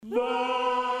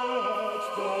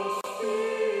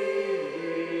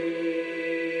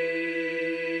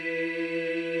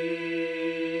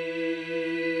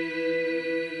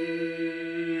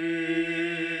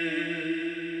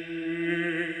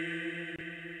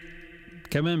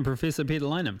Come in, Professor Peter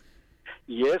Lynham.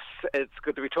 Yes, it's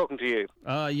good to be talking to you.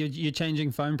 You're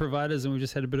changing phone providers, and we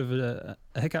just had a bit of a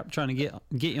hiccup trying to get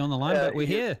you on the line, but we're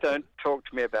here. Don't talk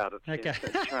to me about it. Okay.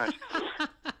 Yes, that's right.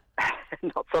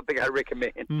 Not something I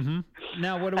recommend. Mm-hmm.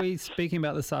 Now, what are we speaking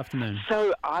about this afternoon?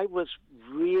 So I was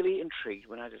really intrigued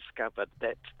when I discovered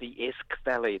that the Esk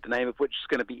Valley, the name of which is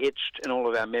going to be etched in all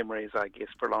of our memories, I guess,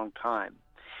 for a long time.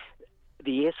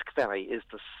 The Esk Valley is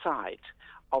the site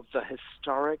of the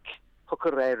historic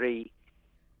Hukarere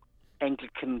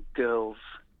Anglican Girls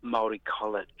Māori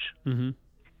College. Mm-hmm.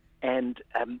 And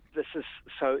this is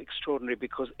so extraordinary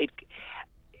because if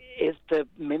the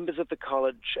members of the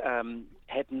college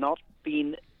had not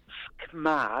been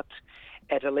smart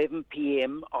at 11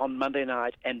 p.m. on Monday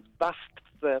night and bust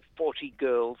the 40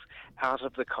 girls out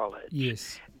of the college,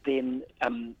 yes, then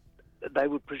they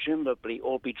would presumably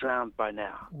all be drowned by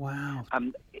now. Wow.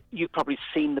 You've probably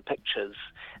seen the pictures,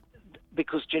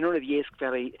 because generally the Esk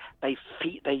Valley, they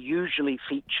usually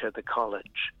feature the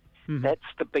college. Mm-hmm. That's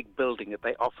the big building that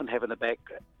they often have in the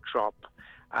backdrop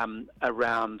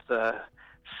around the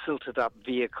silted up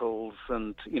vehicles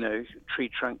and, tree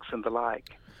trunks and the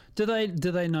like. Do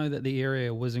they know that the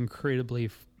area was incredibly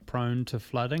prone to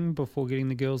flooding before getting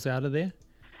the girls out of there?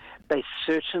 They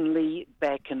certainly,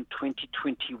 back in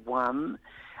 2021,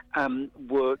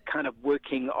 were kind of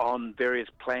working on various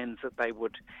plans that they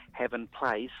would have in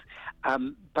place.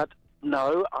 But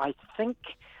no, I think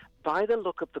by the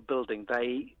look of the building,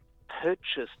 they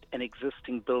purchased an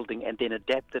existing building and then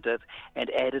adapted it and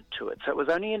added to it. So it was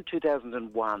only in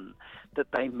 2001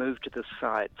 that they moved to the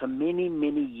site. For many,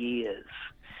 many years,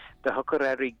 the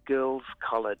Hukarere Girls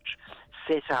College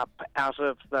set up out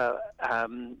of the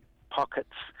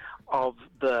pockets of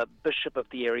the bishop of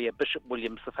the area, Bishop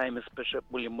Williams, the famous Bishop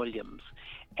William Williams,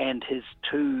 and his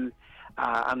two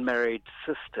unmarried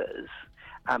sisters,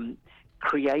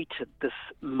 created this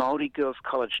Māori Girls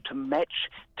College to match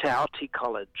Te Aoti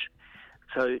College.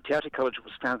 So Te Aoti College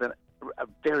was founded, a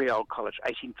very old college,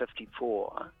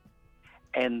 1854,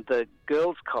 and the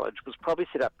Girls College was probably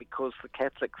set up because the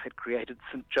Catholics had created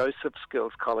St. Joseph's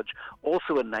Girls College,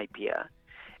 also in Napier,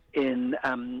 in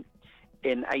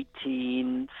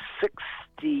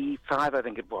 1865, I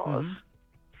think it was. Mm-hmm.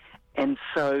 And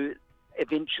so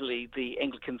eventually the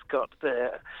Anglicans got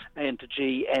the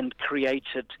A&G and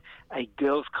created a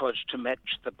girls' college to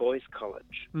match the boys'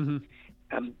 college. Mm-hmm.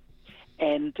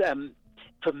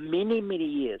 For many, many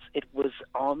years, it was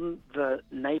on the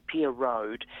Napier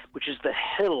Road, which is the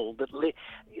hill that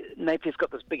Napier's got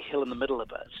this big hill in the middle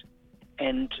of it,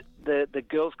 and the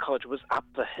girls' college was up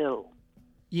the hill.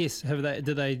 Yes.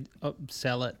 Did they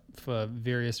sell it for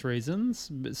various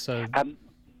reasons? So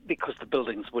because the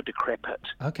buildings were decrepit.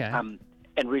 Okay.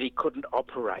 And really couldn't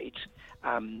operate.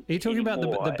 Are you talking about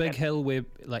the big hill where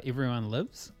everyone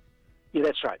lives? Yeah,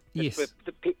 that's right. Yes.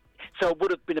 So it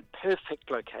would have been a perfect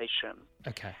location.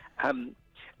 Okay.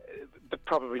 But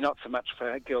probably not so much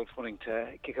for girls wanting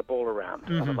to kick a ball around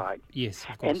or the like. Yes,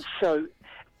 of course. And so,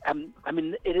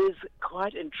 it is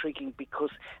quite intriguing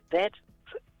because that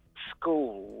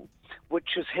school,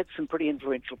 which has had some pretty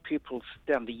influential pupils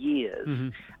down the years,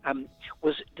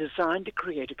 was designed to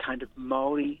create a kind of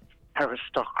Māori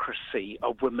aristocracy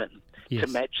of women to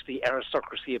match the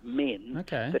aristocracy of men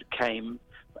that came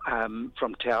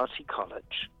from Te Aoti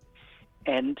College.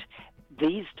 And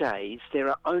these days, there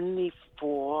are only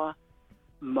 4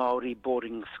 Māori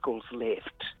boarding schools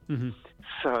left. Mm-hmm.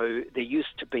 So there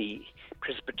used to be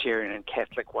Presbyterian and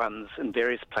Catholic ones in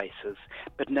various places,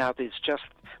 but now there's just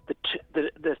the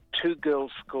two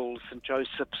girls' schools, St.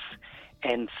 Joseph's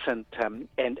and and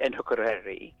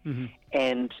Hukarere,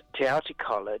 and Te Aoti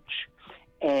College,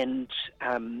 and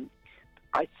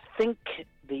I think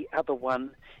the other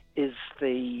one is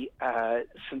the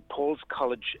St. Paul's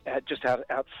College just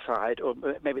outside, or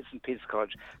maybe it's St. Peter's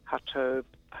College,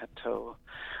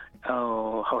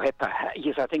 Hohepa.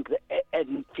 Yes, I think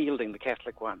and Fielding, the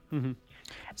Catholic one. Mm-hmm.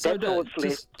 So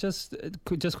That's just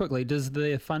quickly, does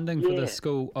the funding for the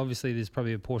school, obviously there's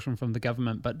probably a portion from the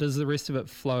government, but does the rest of it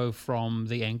flow from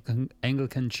the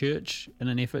Anglican Church in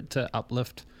an effort to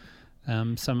uplift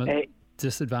some of the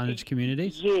disadvantaged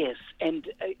communities? Yes, and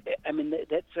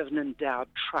that's an endowed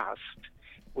trust,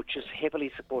 which is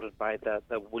heavily supported by the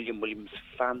William Williams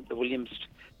Fund. The Williams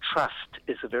Trust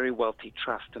is a very wealthy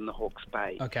trust in the Hawke's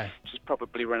Bay. Okay. Which is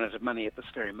probably run out of money at this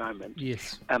very moment.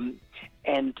 Yes.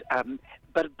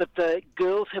 But the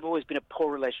girls have always been a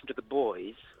poor relation to the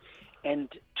boys,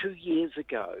 and 2 years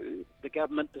ago the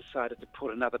government decided to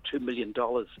put another $2 million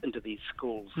into these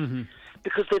schools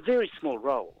because they're very small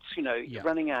roles.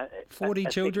 Running 40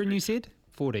 children, you said?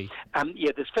 40.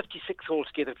 There's 56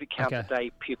 altogether if you count the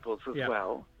day pupils as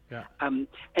well. Yeah. And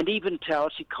even Te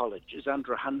Aute College is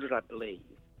under 100, I believe.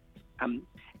 So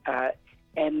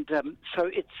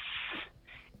it's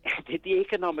the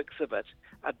economics of it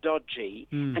are dodgy,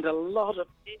 and a lot of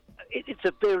it's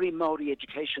a very Māori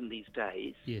education these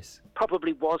days. Yes.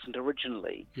 Probably wasn't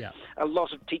originally. Yeah. A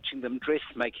lot of teaching them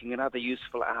dressmaking and other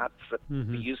useful arts that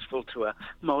be useful to a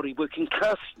Māori working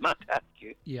class, you might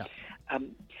argue. Yeah.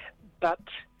 But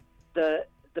the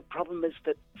problem is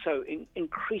that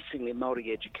increasingly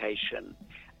Māori education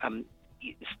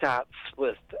starts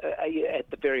with at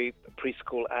the very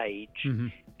preschool age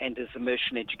and is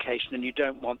immersion education, and you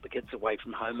don't want the kids away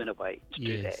from home in a way to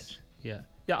do that. Yeah.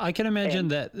 Yeah, I can imagine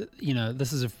that,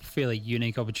 this is a fairly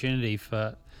unique opportunity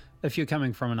for, if you're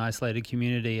coming from an isolated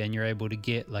community and you're able to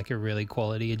get like a really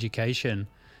quality education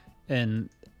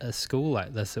in a school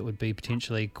like this, it would be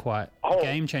potentially quite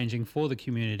game-changing for the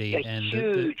community and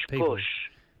the people. Push.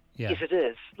 Yeah. Yes, it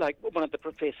is. Like one of the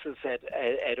professors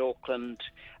at Auckland,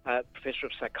 professor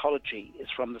of psychology, is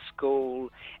from the school,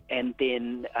 and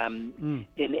then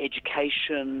in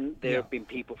education there have been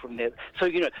people from there. So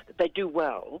they do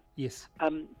well. Yes.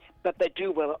 But they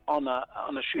do well on a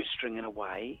shoestring in a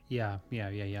way. Yeah.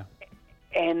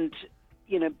 And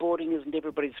boarding isn't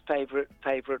everybody's favourite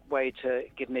way to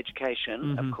get an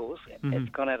education. Of course, it's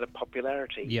gone out of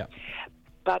popularity. Yeah.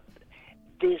 But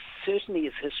there certainly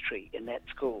is history in that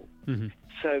school.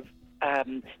 So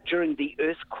during the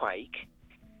earthquake,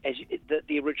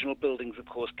 the original buildings, of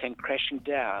course, came crashing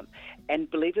down.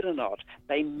 And believe it or not,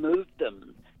 they moved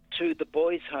them to the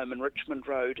boys' home in Richmond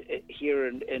Road here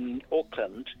in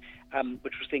Auckland,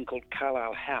 which was then called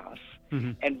Carlisle House,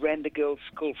 and ran the girls'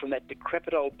 school from that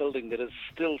decrepit old building that is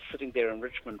still sitting there in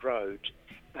Richmond Road,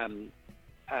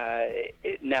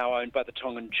 now owned by the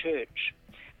Tongan Church.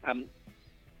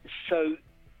 So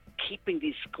keeping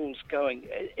these schools going,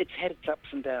 it's had its ups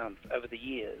and downs over the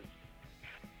years.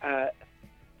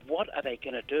 What are they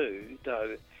going to do,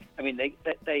 though? I mean, they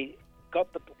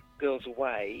got the girls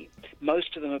away.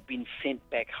 Most of them have been sent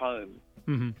back home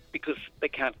because they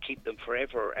can't keep them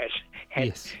forever at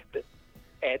the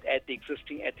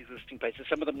existing places.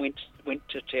 Some of them went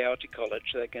to Te Aute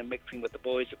College, so they can mixing with the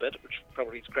boys a bit, which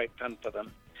probably is great fun for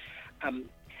them.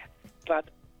 But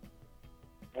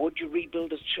would you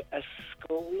rebuild a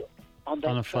school on that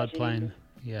on a floodplain?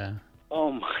 Yeah.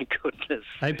 Oh my goodness.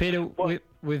 Hey Peter,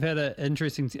 we've had an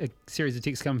interesting series of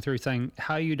texts come through saying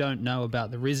how you don't know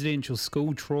about the residential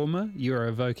school trauma you're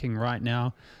evoking right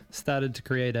now started to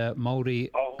create a Māori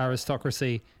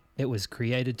aristocracy. It was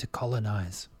created to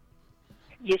colonise.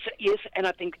 Yes, and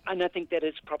I think that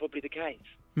is probably the case.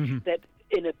 That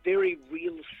in a very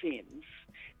real sense,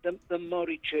 the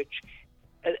Māori Church,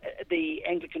 the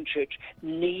Anglican Church,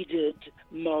 needed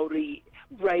Māori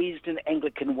raised in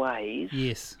Anglican ways.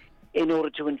 Yes. In order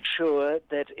to ensure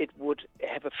that it would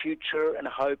have a future and a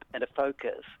hope and a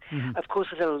focus. Of course,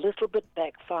 it a little bit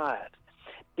backfired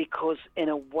because in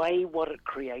a way what it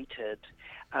created,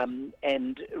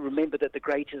 and remember that the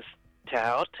greatest Te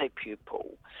Aute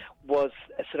pupil was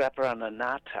Siraparana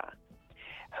Ngata,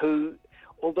 who,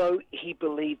 although he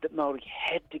believed that Māori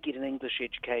had to get an English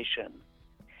education,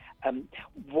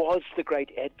 was the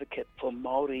great advocate for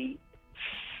Māori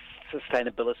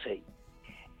sustainability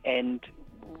and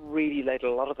really laid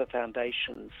a lot of the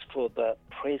foundations for the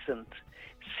present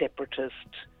separatist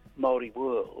Māori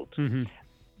world,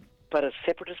 but a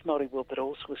separatist Māori world that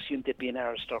also assumed there'd be an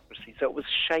aristocracy. So it was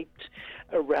shaped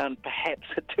around perhaps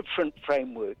a different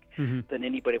framework than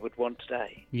anybody would want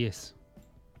today. Yes.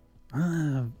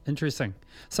 Interesting.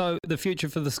 So the future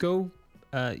for the school,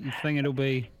 you think it'll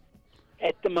be...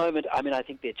 At the moment, I mean, I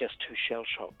think they're just too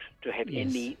shell-shocked to have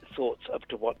any thoughts of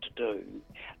to what to do.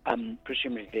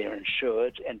 Presumably they're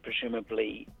insured, and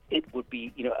presumably it would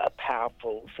be, a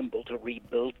powerful symbol to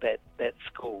rebuild that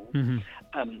school.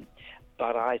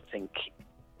 But I think,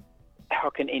 how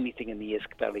can anything in the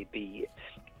Esk Valley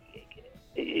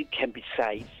it can be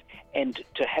safe? And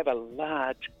to have a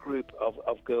large group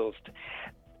of girls,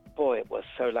 boy, it was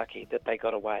so lucky that they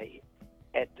got away.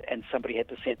 And somebody had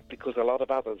to send, because a lot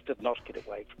of others did not get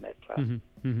away from that flood.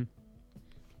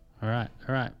 All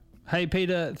right. Hey,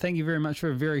 Peter, thank you very much for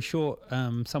a very short,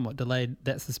 somewhat delayed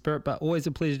That's the Spirit, but always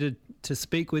a pleasure to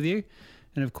speak with you.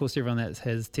 And, of course, everyone that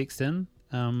has texted in,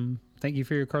 thank you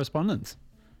for your correspondence.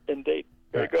 Indeed.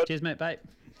 Very good. Cheers, mate. Bye.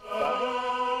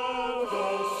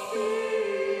 Bye.